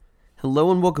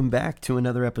Hello and welcome back to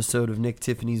another episode of Nick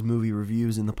Tiffany's Movie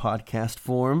Reviews in the podcast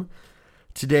form.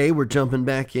 Today we're jumping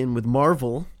back in with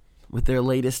Marvel with their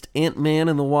latest Ant-Man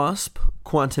and the Wasp,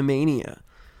 Quantumania.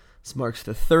 This marks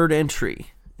the third entry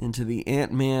into the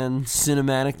Ant-Man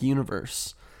cinematic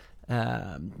universe.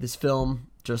 This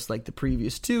film, just like the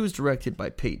previous two, is directed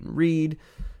by Peyton Reed,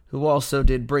 who also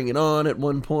did Bring It On at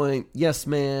one point, Yes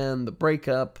Man, The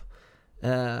Breakup.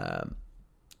 I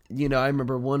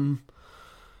remember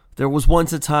there was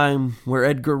once a time where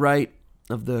Edgar Wright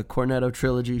of the Cornetto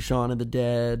trilogy, Shaun of the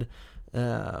Dead,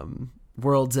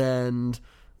 World's End,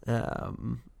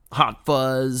 Hot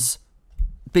Fuzz,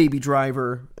 Baby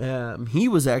Driver, he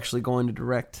was actually going to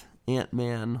direct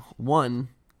Ant-Man 1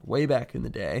 way back in the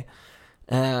day,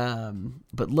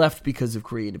 but left because of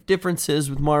creative differences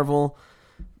with Marvel,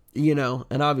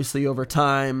 and obviously over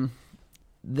time,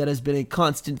 that has been a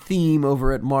constant theme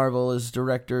over at Marvel is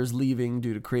directors leaving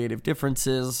due to creative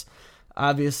differences.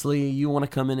 Obviously, you want to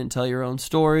come in and tell your own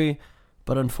story,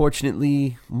 but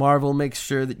unfortunately, Marvel makes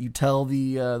sure that you tell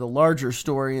the larger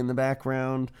story in the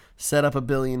background, set up a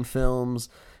billion films,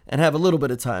 and have a little bit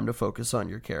of time to focus on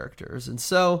your characters. And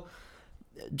so,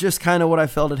 just kind of what I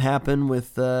felt had happened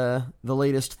with the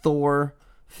latest Thor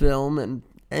film,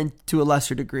 and to a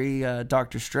lesser degree,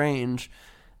 Doctor Strange.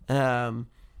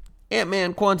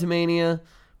 Ant-Man Quantumania,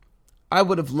 I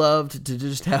would have loved to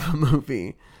just have a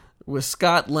movie with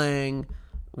Scott Lang,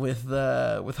 with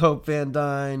Hope Van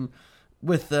Dyne,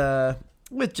 with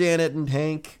Janet and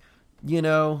Hank,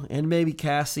 and maybe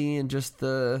Cassie, and just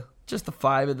the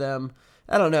five of them.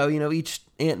 I don't know, each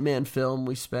Ant-Man film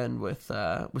we spend with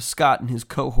Scott and his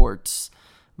cohorts,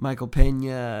 Michael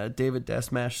Pena, David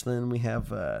Desmachlin. We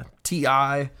have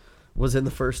T.I. was in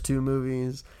the first two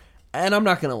movies, and I'm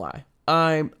not gonna lie.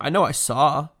 I know I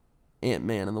saw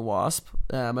Ant-Man and the Wasp.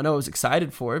 I know I was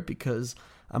excited for it because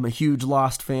I'm a huge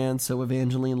Lost fan, so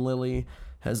Evangeline Lilly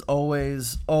has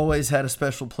always had a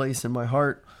special place in my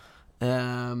heart.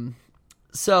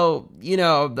 So,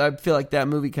 I feel like that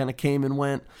movie kind of came and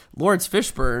went. Lawrence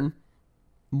Fishburne,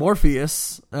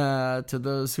 Morpheus, to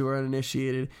those who are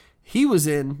uninitiated, he was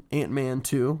in Ant-Man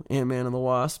 2, Ant-Man and the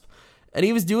Wasp, and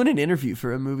he was doing an interview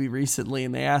for a movie recently,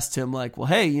 and they asked him, like, well,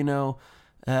 hey,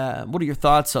 what are your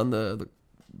thoughts on the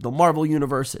Marvel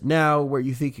universe now, where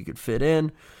you think you could fit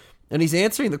in? And he's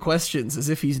answering the questions as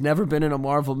if he's never been in a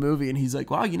Marvel movie, and he's like,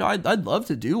 wow, I'd love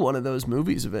to do one of those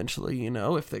movies eventually,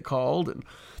 if they called, and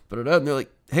they're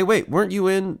like, hey, wait, weren't you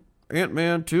in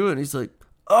Ant-Man 2? And he's like,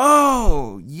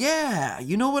 oh, yeah,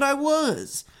 you know what, I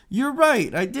was. You're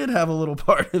right, I did have a little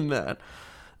part in that.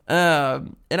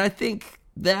 And I think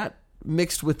that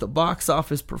mixed with the box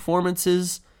office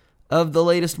performances of the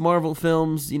latest Marvel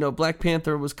films, Black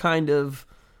Panther was kind of,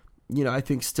 I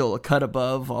think still a cut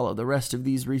above all of the rest of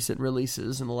these recent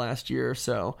releases in the last year or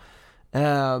so.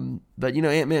 But,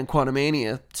 Ant-Man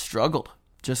Quantumania struggled,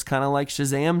 just kind of like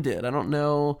Shazam did. I don't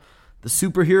know, the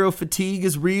superhero fatigue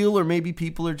is real, or maybe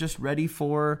people are just ready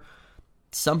for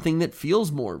something that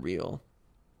feels more real.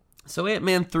 So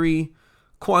Ant-Man 3,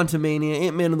 Quantumania,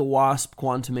 Ant-Man and the Wasp,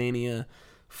 Quantumania,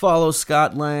 follows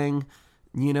Scott Lang.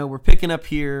 We're picking up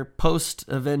here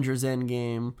post-Avengers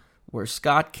Endgame, where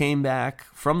Scott came back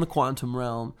from the quantum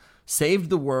realm, saved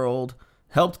the world,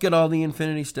 helped get all the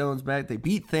Infinity Stones back. They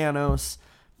beat Thanos.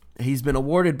 He's been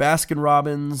awarded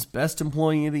Baskin-Robbins Best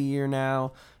Employee of the Year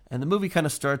now, and the movie kind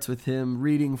of starts with him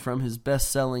reading from his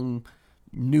best-selling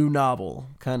new novel,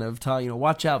 kind of,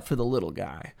 watch out for the little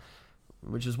guy,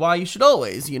 which is why you should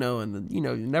always, you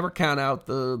never count out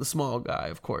the small guy,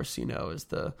 of course, is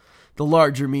the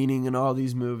larger meaning in all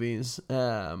these movies,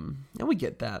 and we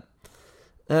get that.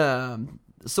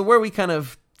 So where we kind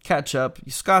of catch up,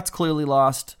 Scott's clearly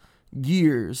lost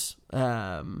years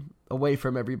away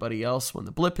from everybody else when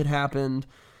the blip had happened.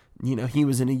 He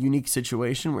was in a unique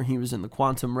situation where he was in the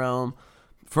quantum realm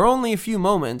for only a few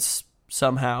moments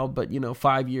somehow, but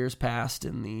 5 years passed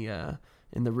in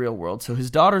the real world. So his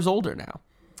daughter's older now,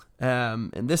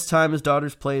 and this time his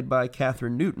daughter's played by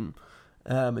Catherine Newton.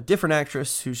 A different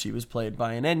actress who she was played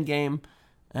by in Endgame,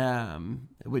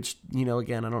 which,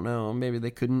 again, I don't know, maybe they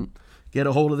couldn't get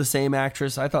a hold of the same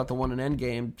actress. I thought the one in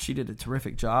Endgame, she did a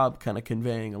terrific job kind of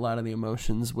conveying a lot of the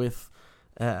emotions with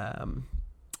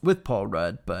Paul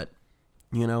Rudd, but,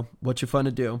 what you fun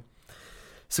to do.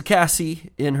 So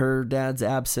Cassie, in her dad's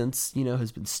absence,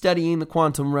 has been studying the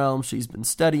quantum realm. She's been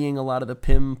studying a lot of the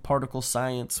PIM particle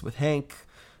science with Hank,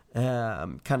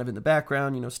 kind of in the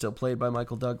background, still played by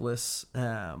Michael Douglas.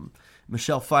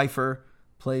 Michelle Pfeiffer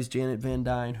plays Janet Van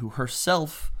Dyne, who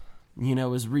herself,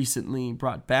 was recently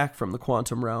brought back from the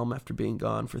quantum realm after being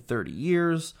gone for 30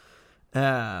 years.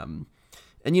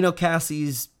 And,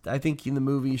 Cassie's, I think in the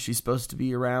movie, she's supposed to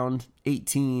be around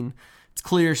 18. It's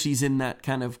clear she's in that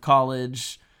kind of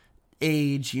college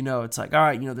age. It's like, all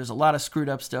right, there's a lot of screwed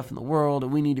up stuff in the world,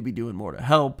 and we need to be doing more to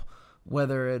help.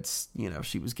 Whether it's,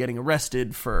 she was getting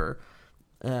arrested for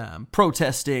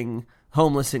protesting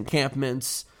homeless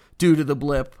encampments due to the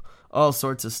blip, all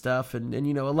sorts of stuff. And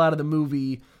a lot of the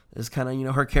movie is kind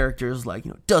of, her character is like,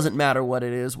 doesn't matter what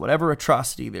it is, whatever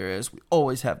atrocity there is, we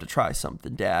always have to try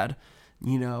something, Dad.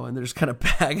 And they're just kind of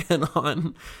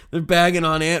bagging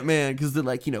on Ant-Man because they're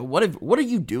like, what are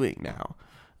you doing now?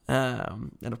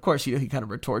 And of course, he kind of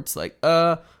retorts like,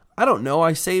 I don't know,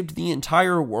 I saved the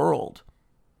entire world.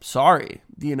 Sorry,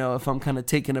 if I'm kind of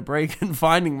taking a break and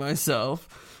finding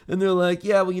myself. And they're like,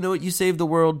 yeah, well, you know what, you saved the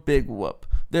world, big whoop.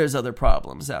 There's other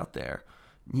problems out there,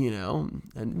 And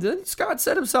then Scott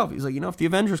said himself, he's like, if the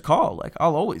Avengers call, like,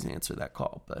 I'll always answer that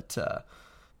call. But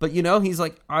he's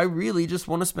like, I really just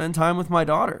want to spend time with my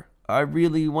daughter. I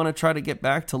really want to try to get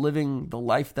back to living the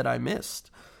life that I missed.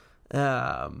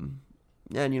 And,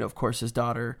 of course, his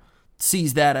daughter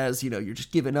sees that as, you're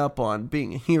just giving up on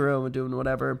being a hero and doing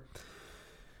whatever.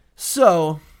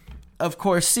 So, of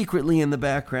course, secretly in the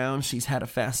background, she's had a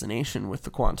fascination with the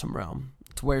quantum realm.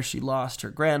 It's where she lost her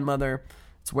grandmother.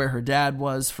 It's where her dad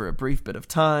was for a brief bit of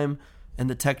time. And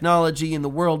the technology and the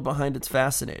world behind it's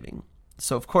fascinating.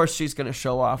 So, of course, she's going to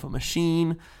show off a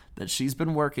machine that she's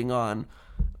been working on.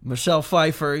 Michelle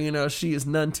Pfeiffer, she is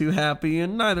none too happy,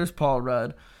 and neither's Paul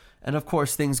Rudd. And, of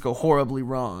course, things go horribly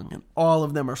wrong, and all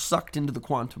of them are sucked into the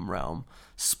quantum realm,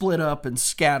 split up and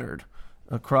scattered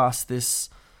across this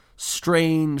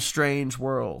strange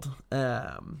world.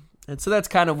 And so that's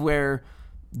kind of where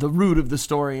the root of the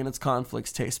story and its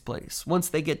conflicts takes place. Once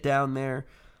they get down there,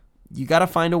 you got to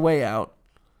find a way out.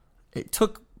 It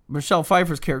took Michelle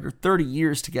Pfeiffer's character 30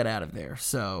 years to get out of there.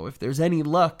 So if there's any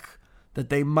luck that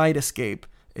they might escape,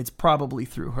 it's probably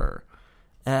through her.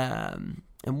 And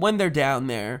when they're down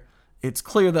there, it's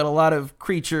clear that a lot of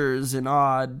creatures and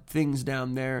odd things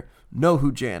down there know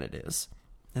who Janet is.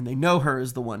 And they know her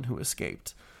as the one who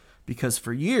escaped. Because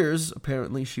for years,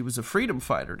 apparently, she was a freedom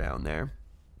fighter down there,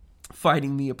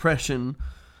 fighting the oppression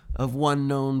of one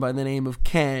known by the name of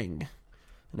Kang.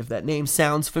 And if that name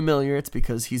sounds familiar, it's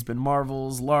because he's been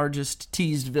Marvel's largest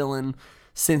teased villain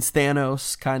since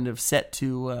Thanos kind of set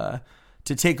to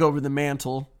take over the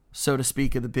mantle, so to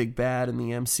speak, of the big bad in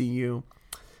the MCU.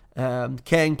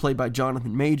 Kang, played by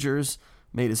Jonathan Majors,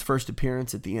 made his first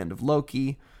appearance at the end of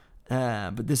Loki.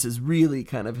 But this is really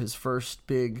kind of his first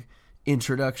big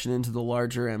introduction into the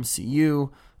larger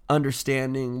MCU,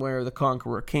 understanding where the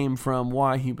Conqueror came from,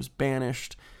 why he was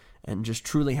banished, and just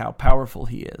truly how powerful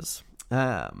he is.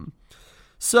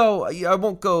 So I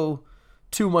won't go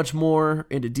too much more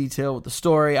into detail with the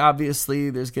story. Obviously,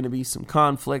 there's going to be some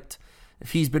conflict.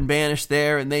 If he's been banished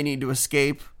there and they need to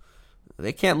escape,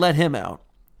 they can't let him out.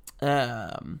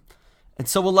 And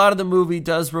so a lot of the movie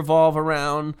does revolve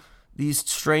around these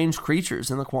strange creatures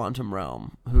in the quantum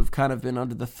realm who've kind of been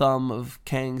under the thumb of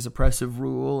Kang's oppressive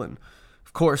rule. And,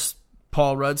 of course,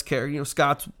 Paul Rudd's character,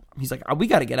 Scott's, he's like, we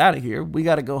got to get out of here. We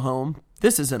got to go home.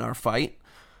 This isn't our fight.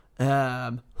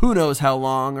 Who knows how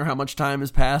long or how much time has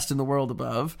passed in the world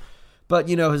above. But,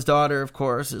 his daughter, of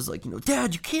course, is like,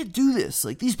 Dad, you can't do this.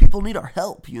 Like, these people need our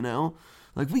help,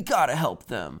 Like, we got to help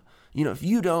them. If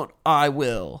you don't, I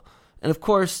will. And, of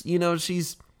course,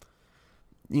 she's,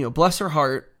 bless her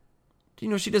heart,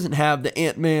 she doesn't have the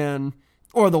Ant-Man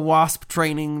or the Wasp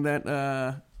training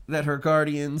that her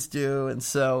guardians do. And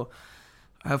so,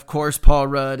 of course, Paul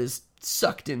Rudd is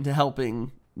sucked into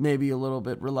helping maybe a little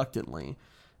bit reluctantly.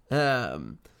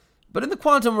 But in the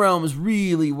quantum realm is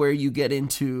really where you get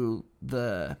into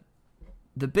the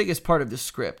biggest part of the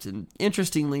script. And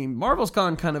interestingly, Marvel's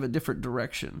gone kind of a different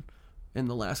direction in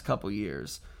the last couple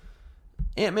years.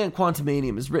 Ant-Man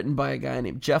Quantumania is written by a guy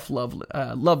named Jeff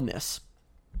Loveness.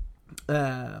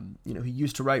 He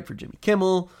used to write for Jimmy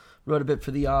Kimmel, wrote a bit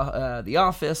for The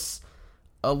Office.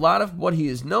 A lot of what he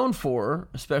is known for,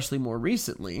 especially more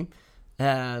recently,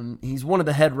 he's one of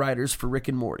the head writers for Rick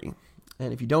and Morty.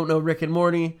 And if you don't know Rick and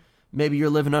Morty, maybe you're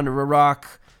living under a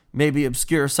rock, maybe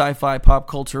obscure sci-fi pop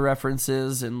culture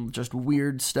references and just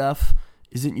weird stuff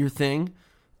isn't your thing.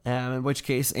 In which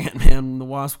case, Ant-Man and the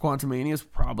Wasp Quantumania is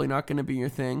probably not going to be your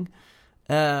thing.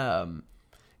 Because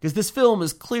this film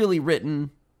is clearly written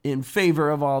in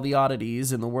favor of all the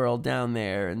oddities in the world down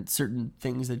there and certain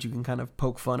things that you can kind of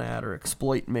poke fun at or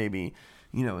exploit maybe.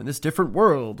 In this different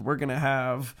world, we're going to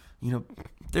have,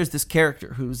 there's this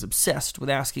character who's obsessed with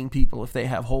asking people if they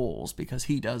have holes because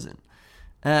he doesn't.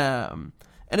 And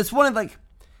it's one of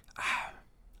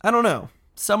I don't know.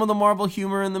 Some of the Marvel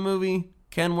humor in the movie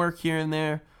can work here and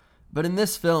there. But in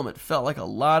this film, it felt like a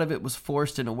lot of it was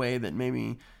forced in a way that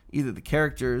maybe either the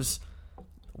characters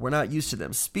were not used to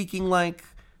them speaking like,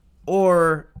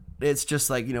 or it's just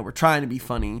like, we're trying to be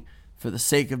funny for the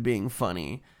sake of being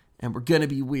funny, and we're going to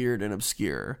be weird and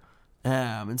obscure.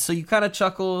 And so you kind of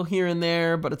chuckle here and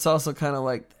there, but it's also kind of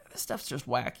like, this stuff's just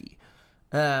wacky.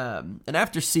 And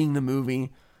after seeing the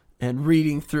movie and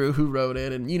reading through who wrote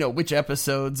it and, which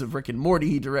episodes of Rick and Morty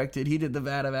he directed, he did the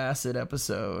Vat of Acid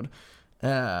episode,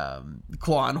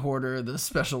 Claw and Hoarder, the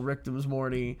Special Rickdom's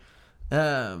Morty.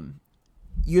 I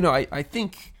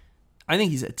think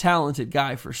he's a talented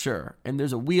guy for sure. And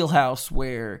there's a wheelhouse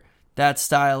where that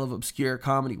style of obscure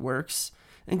comedy works.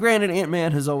 And granted,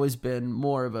 Ant-Man has always been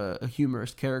more of a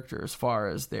humorous character as far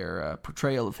as their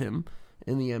portrayal of him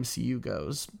in the MCU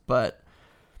goes. But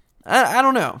I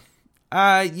don't know.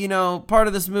 Part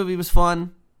of this movie was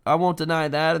fun. I won't deny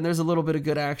that. And there's a little bit of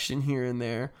good action here and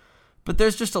there. But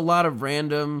there's just a lot of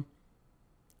random,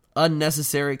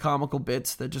 unnecessary comical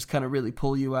bits that just kind of really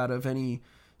pull you out of any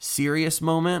serious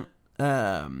moment.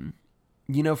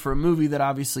 For a movie that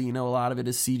obviously, a lot of it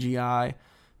is CGI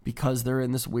because they're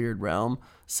in this weird realm.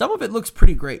 Some of it looks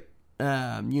pretty great.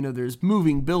 There's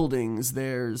moving buildings.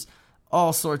 There's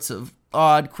all sorts of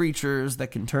odd creatures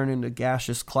that can turn into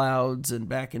gaseous clouds and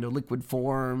back into liquid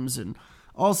forms and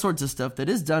all sorts of stuff that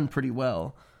is done pretty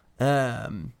well.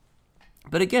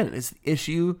 But again, it's the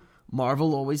issue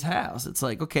Marvel always has. It's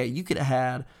like, okay, you could have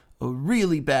had a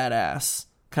really badass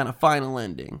kind of final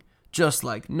ending. Just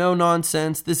like, no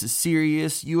nonsense, this is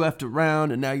serious, you effed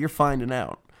around, and now you're finding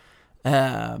out.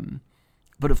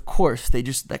 But of course, they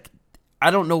just, like,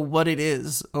 I don't know what it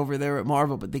is over there at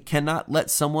Marvel, but they cannot let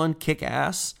someone kick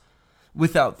ass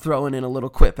without throwing in a little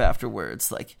quip afterwards.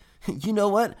 Like, you know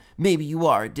what? Maybe you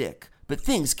are a dick, but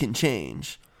things can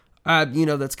change.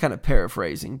 That's kind of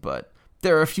paraphrasing, but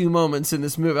there are a few moments in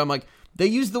this movie, I'm like, they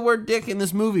use the word dick in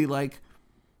this movie, like,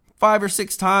 5 or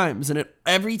 6 times, and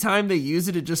every time they use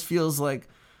it, it just feels like,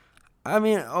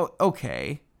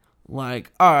 okay.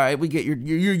 Like, all right, we get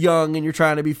you're young and you're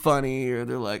trying to be funny, or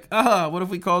they're like, what if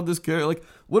we called this character, like,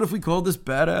 what if we called this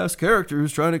badass character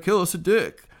who's trying to kill us a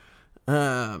dick?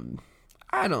 I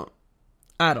don't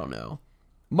know.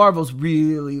 Marvel's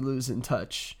really losing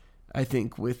touch, I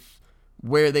think, with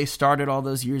where they started all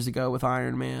those years ago with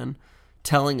Iron Man,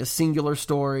 telling a singular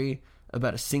story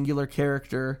about a singular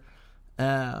character.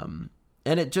 And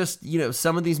it just,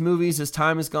 some of these movies, as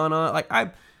time has gone on, like,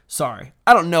 I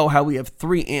don't know how we have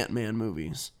 3 Ant-Man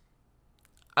movies.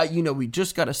 We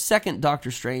just got a second Doctor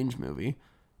Strange movie,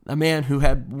 a man who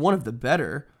had one of the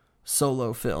better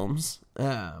solo films.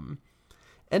 And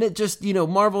it just,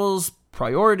 Marvel's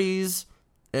priorities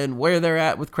and where they're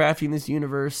at with crafting this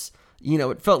universe,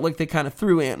 it felt like they kind of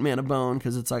threw Ant-Man a bone,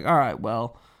 because it's like, all right,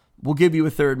 well, we'll give you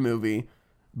a 3rd movie,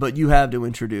 but you have to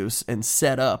introduce and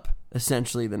set up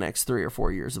essentially the next 3 or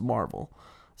 4 years of Marvel.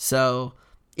 So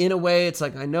in a way, it's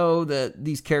like, I know that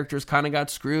these characters kind of got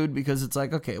screwed because it's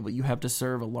like, okay, well, you have to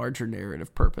serve a larger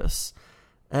narrative purpose.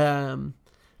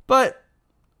 But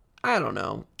I don't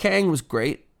know. Kang was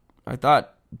great. I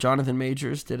thought Jonathan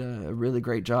Majors did a really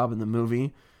great job in the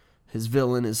movie. His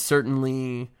villain is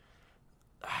certainly,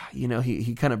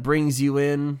 he kind of brings you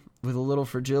in with a little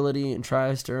fragility and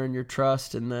tries to earn your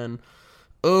trust, and then,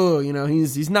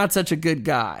 he's not such a good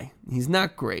guy. He's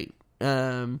not great.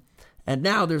 And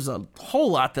now there's a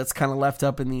whole lot that's kind of left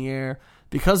up in the air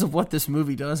because of what this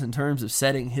movie does in terms of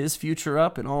setting his future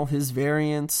up and all his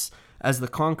variants as the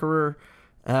Conqueror.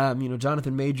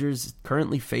 Jonathan Majors is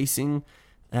currently facing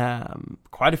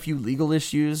quite a few legal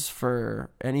issues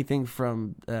for anything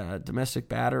from domestic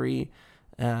battery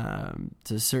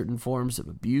to certain forms of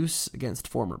abuse against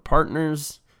former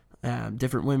partners.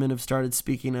 Different women have started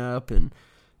speaking up, and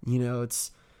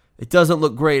it doesn't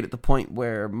look great at the point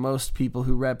where most people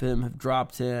who rep him have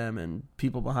dropped him, and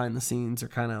people behind the scenes are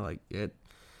kind of like,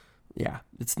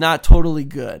 it's not totally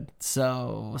good.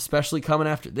 So, especially coming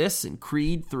after this and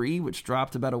Creed 3, which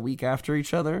dropped about a week after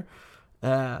each other,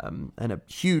 and a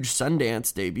huge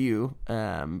Sundance debut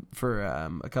for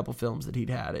a couple films that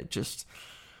he'd had. It just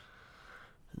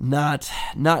not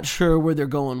sure where they're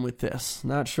going with this.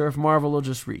 Not sure if Marvel will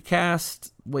just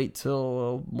recast, wait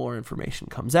till more information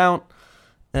comes out.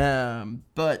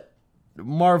 But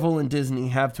Marvel and Disney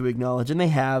have to acknowledge, and they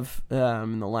have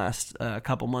in the last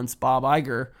couple months, Bob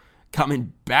Iger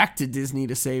coming back to Disney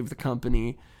to save the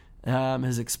company,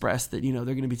 has expressed that, they're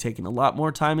going to be taking a lot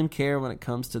more time and care when it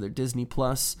comes to their Disney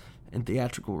Plus and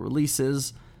theatrical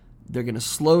releases. They're going to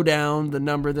slow down the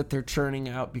number that they're churning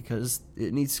out because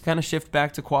it needs to kind of shift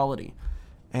back to quality.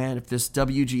 And if this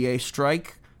WGA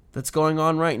strike that's going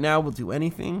on right now will do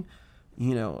anything,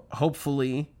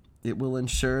 hopefully It will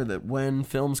ensure that when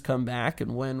films come back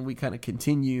and when we kind of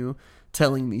continue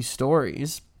telling these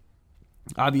stories,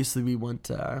 obviously we want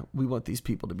these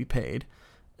people to be paid.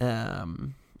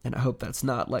 And I hope that's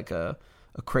not like a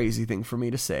crazy thing for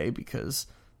me to say, because,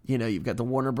 you know, you've got the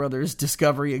Warner Brothers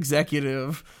Discovery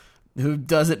executive who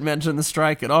doesn't mention the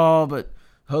strike at all, but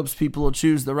hopes people will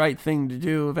choose the right thing to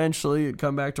do eventually and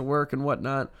come back to work and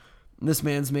whatnot. This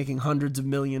man's making hundreds of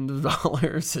millions of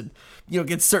dollars and, you know,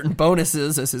 gets certain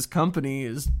bonuses as his company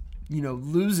is, you know,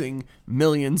 losing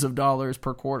millions of dollars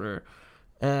per quarter.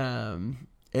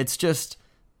 It's just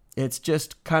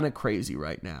kind of crazy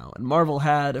right now. And Marvel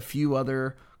had a few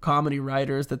other comedy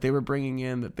writers that they were bringing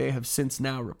in that they have since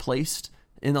now replaced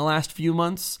in the last few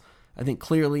months. I think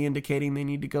clearly indicating they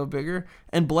need to go bigger.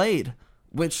 And Blade,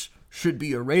 which should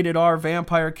be a rated R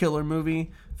vampire killer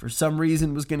movie, for some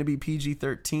reason was going to be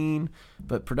PG-13,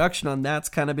 but production on that's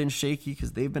kind of been shaky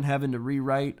because they've been having to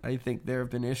rewrite. I think there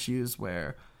have been issues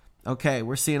where, okay,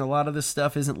 we're seeing a lot of this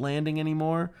stuff isn't landing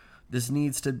anymore. This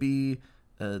needs to be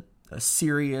a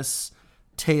serious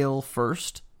tale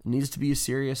first. It needs to be a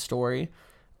serious story.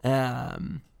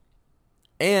 And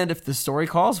if the story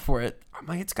calls for it, I'm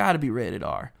like, it's got to be rated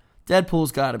R.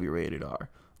 Deadpool's got to be rated R.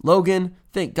 Logan,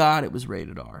 thank God it was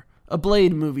rated R. A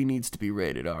Blade movie needs to be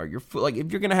rated R. Like,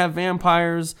 if you're going to have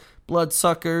vampires,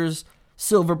 bloodsuckers,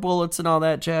 silver bullets, and all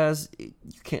that jazz, you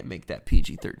can't make that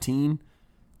PG-13.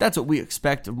 That's what we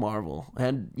expect of Marvel.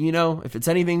 And, you know, if it's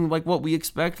anything like what we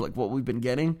expect, like what we've been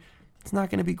getting, it's not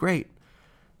going to be great.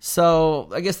 So,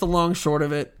 I guess the long short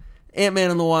of it, Ant-Man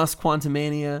and the Wasp: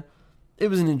 Quantumania, it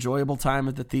was an enjoyable time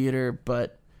at the theater,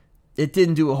 but it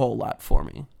didn't do a whole lot for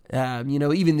me. You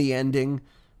know, even the ending,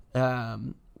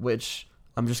 which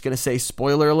I'm just going to say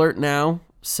spoiler alert now.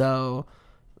 So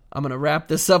I'm going to wrap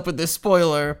this up with this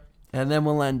spoiler and then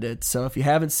we'll end it. So if you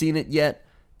haven't seen it yet,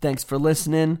 thanks for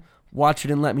listening. Watch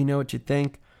it and let me know what you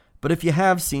think. But if you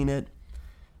have seen it,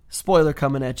 spoiler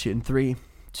coming at you in 3,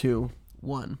 2,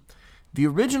 1. The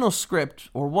original script,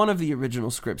 or one of the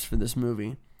original scripts for this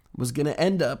movie, was going to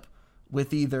end up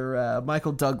with either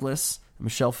Michael Douglas and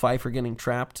Michelle Pfeiffer getting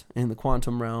trapped in the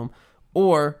quantum realm,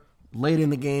 or late in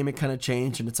the game, it kind of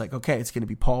changed, and it's like, okay, it's going to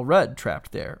be Paul Rudd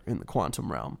trapped there in the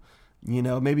quantum realm. You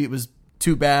know, maybe it was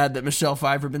too bad that Michelle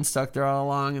Pfeiffer had been stuck there all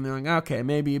along, and they're like, okay,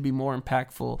 maybe it'd be more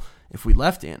impactful if we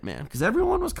left Ant-Man, because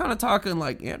everyone was kind of talking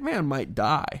like Ant-Man might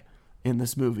die in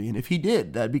this movie, and if he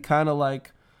did, that'd be kind of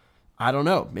like, I don't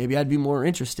know, maybe I'd be more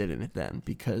interested in it then,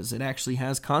 because it actually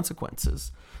has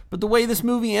consequences. But the way this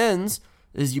movie ends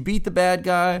is you beat the bad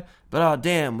guy, but oh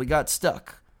damn, we got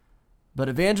stuck. But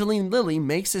Evangeline Lilly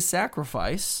makes a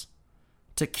sacrifice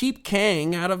to keep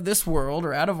Kang out of this world,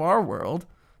 or out of our world,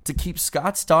 to keep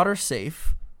Scott's daughter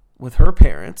safe with her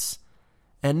parents,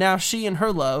 and now she and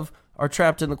her love are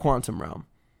trapped in the quantum realm.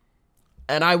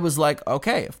 And I was like,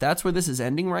 okay, if that's where this is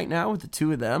ending right now with the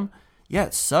two of them, yeah,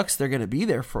 it sucks they're going to be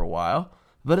there for a while,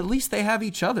 but at least they have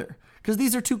each other. Because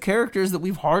these are two characters that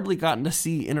we've hardly gotten to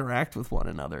see interact with one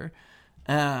another.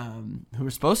 Who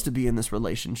are supposed to be in this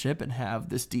relationship and have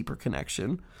this deeper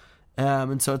connection.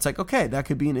 And so it's like, okay, that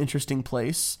could be an interesting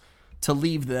place to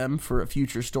leave them for a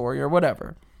future story or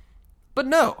whatever. But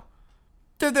no,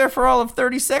 they're there for all of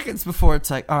 30 seconds before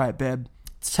it's like, all right, babe,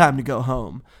 it's time to go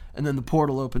home. And then the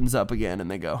portal opens up again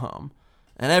and they go home.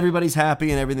 And everybody's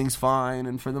happy and everything's fine.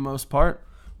 And for the most part,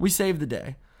 we save the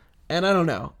day. And I don't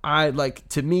know.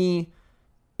 To me,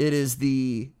 it is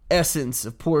the essence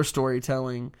of poor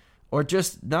storytelling, or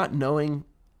just not knowing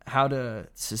how to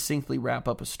succinctly wrap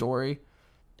up a story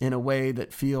in a way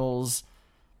that feels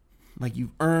like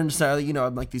you've earned, you know,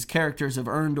 like these characters have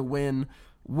earned a win,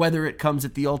 whether it comes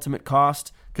at the ultimate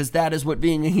cost, because that is what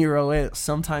being a hero is.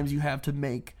 Sometimes you have to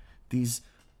make these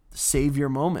savior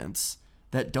moments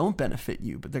that don't benefit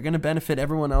you, but they're going to benefit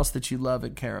everyone else that you love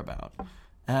and care about.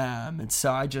 And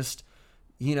so I just,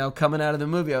 you know, coming out of the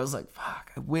movie, I was like,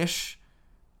 fuck, I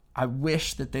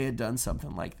wish that they had done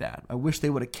something like that. I wish they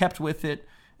would have kept with it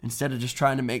instead of just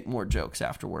trying to make more jokes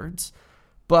afterwards.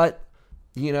 But,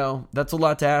 you know, that's a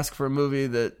lot to ask for a movie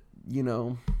that, you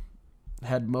know,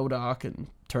 had MODOK and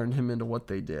turned him into what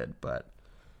they did. But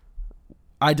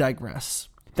I digress.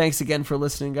 Thanks again for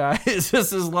listening, guys.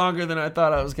 This is longer than I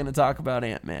thought I was going to talk about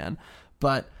Ant-Man.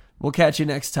 But we'll catch you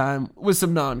next time with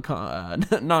some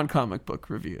non-comic book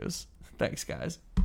reviews. Thanks, guys.